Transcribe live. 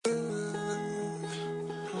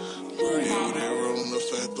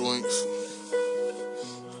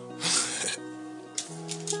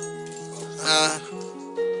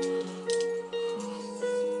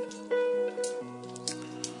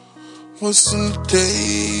what's in the day?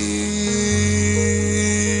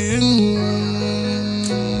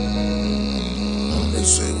 They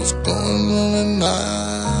say what's going on at night.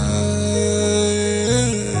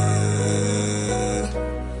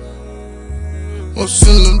 What's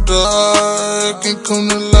in the dark and come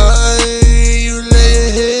to light. You lay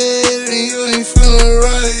your head and you ain't feeling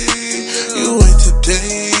right. You wait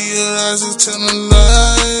today, your eyes is telling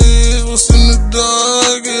lies. What's in the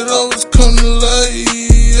dark, it always come to light.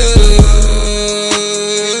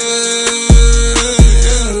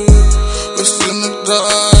 What's in the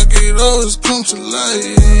dark, it always comes to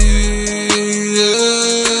light.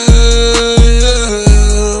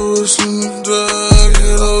 What's in the dark,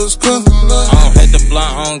 it always comes to light. I don't hate the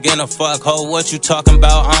blunt, I don't get a fuck, ho. What you talking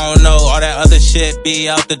about? I don't know. All that other shit be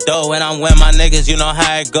out the door. And I'm with my niggas, you know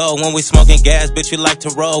how it go. When we smoking gas, bitch, we like to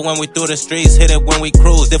roll. When we through the streets, hit it when we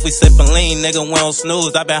cruise. If we sippin' lean, nigga, we don't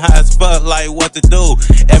snooze. I been high as fuck, like what to do.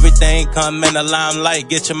 Everything come in the limelight.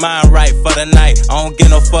 Get your mind right for the night. I don't get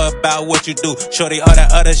no fuck about what you do. Shorty, all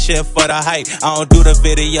that other shit for the hype. I don't do the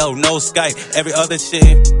video, no Skype. Every other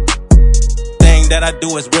shit that I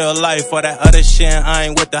do is real life. For that other shit, I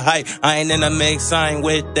ain't with the hype. I ain't in the mix, I ain't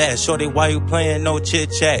with that. Shorty, why you playing no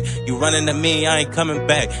chit chat? You running to me, I ain't coming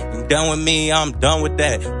back. You done with me, I'm done with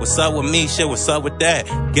that. What's up with me, shit, what's up with that?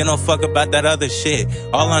 Get no fuck about that other shit.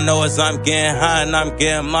 All I know is I'm getting high and I'm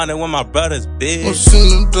getting money with my brothers, bitch. What's in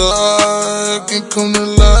the dark and come to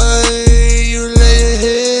light. You lay your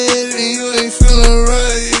head and you ain't feeling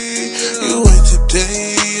right. You wait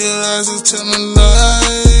today, your eyes is telling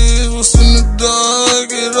lies. What's in the dark,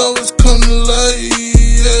 it always come to light.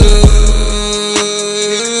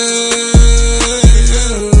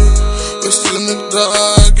 What's in the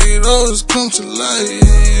dark, it always come to light.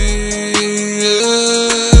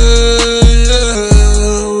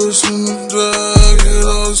 What's in the dark, it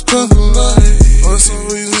always come to light. What's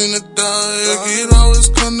always in the dark, it always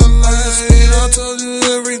come to light. I told you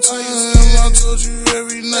every time, I told you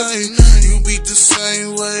every night. You beat the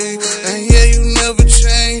same way, and yeah, you never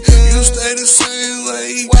change. You stay the same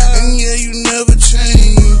way, and yeah, you never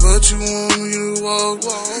change. But you want me to walk,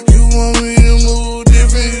 you want me to move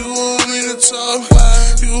different, you want me to talk,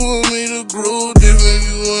 you want me to grow different,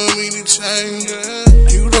 you want me to change.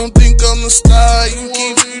 You don't think I'm a star, you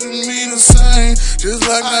keep treating me the same. Just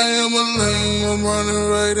like I am a lame, I'm running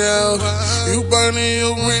right out. You burning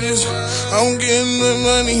your bridges, I'm getting the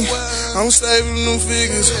money, I'm saving them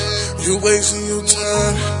figures. You wasting your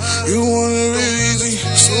time, you want it real easy,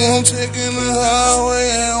 so I'm taking the highway.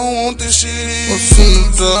 I don't want this shit easy. What's in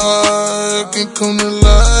the dark and come to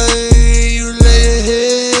light. You lay your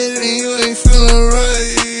head and you ain't feeling right.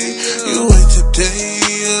 You wait today,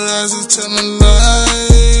 your eyes is telling